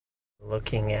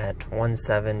Looking at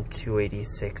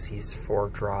 17286 East 4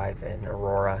 Drive in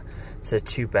Aurora. It's a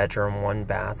 2-bedroom,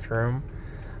 1-bathroom,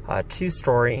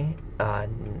 2-story,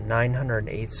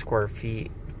 908 square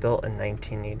feet, built in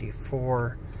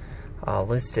 1984,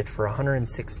 listed for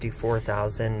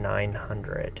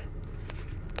 $164,900.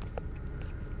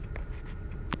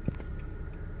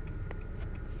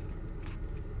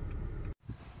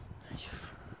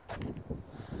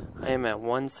 I am at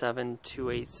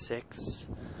 17286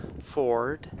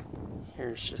 Ford.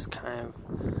 Here's just kind of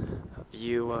a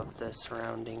view of the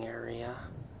surrounding area.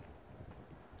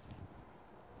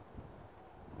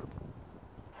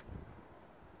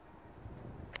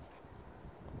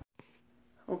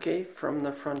 Okay, from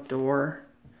the front door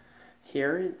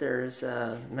here, there's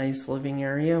a nice living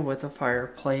area with a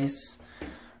fireplace.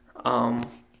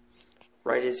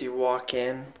 Right as you walk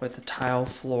in, with a tile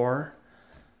floor.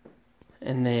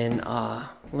 And then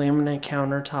laminate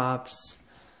countertops,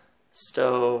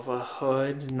 stove, a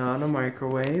hood, not a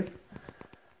microwave.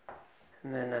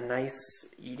 And then a nice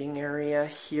eating area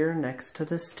here next to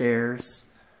the stairs.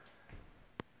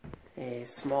 A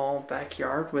small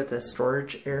backyard with a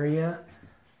storage area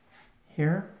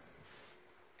here.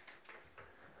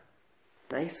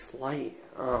 Nice light.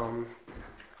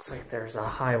 Looks like there's a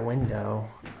high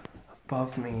window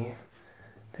above me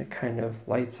that kind of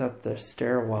lights up the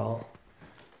stairwell.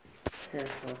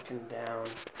 Here's looking down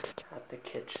at the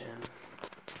kitchen.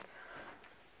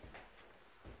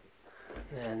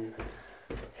 And then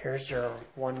here's your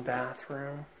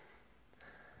 1-bathroom.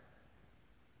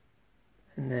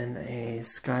 And then a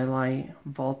skylight,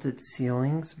 vaulted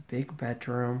ceilings, big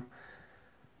bedroom.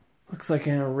 Looks like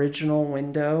an original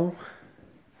window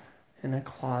and a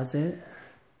closet.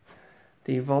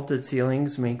 The vaulted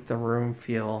ceilings make the room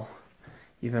feel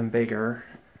even bigger.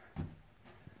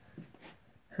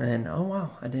 And then, oh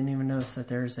wow, I didn't even notice that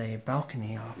there's a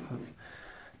balcony off of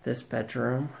this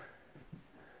bedroom.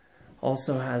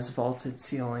 Also has vaulted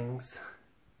ceilings.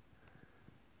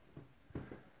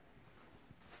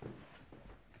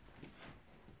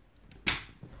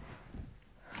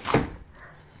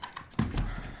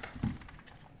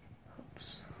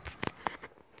 Oops.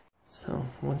 So,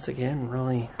 once again,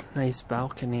 really nice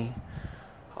balcony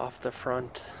off the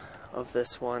front of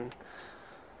this one.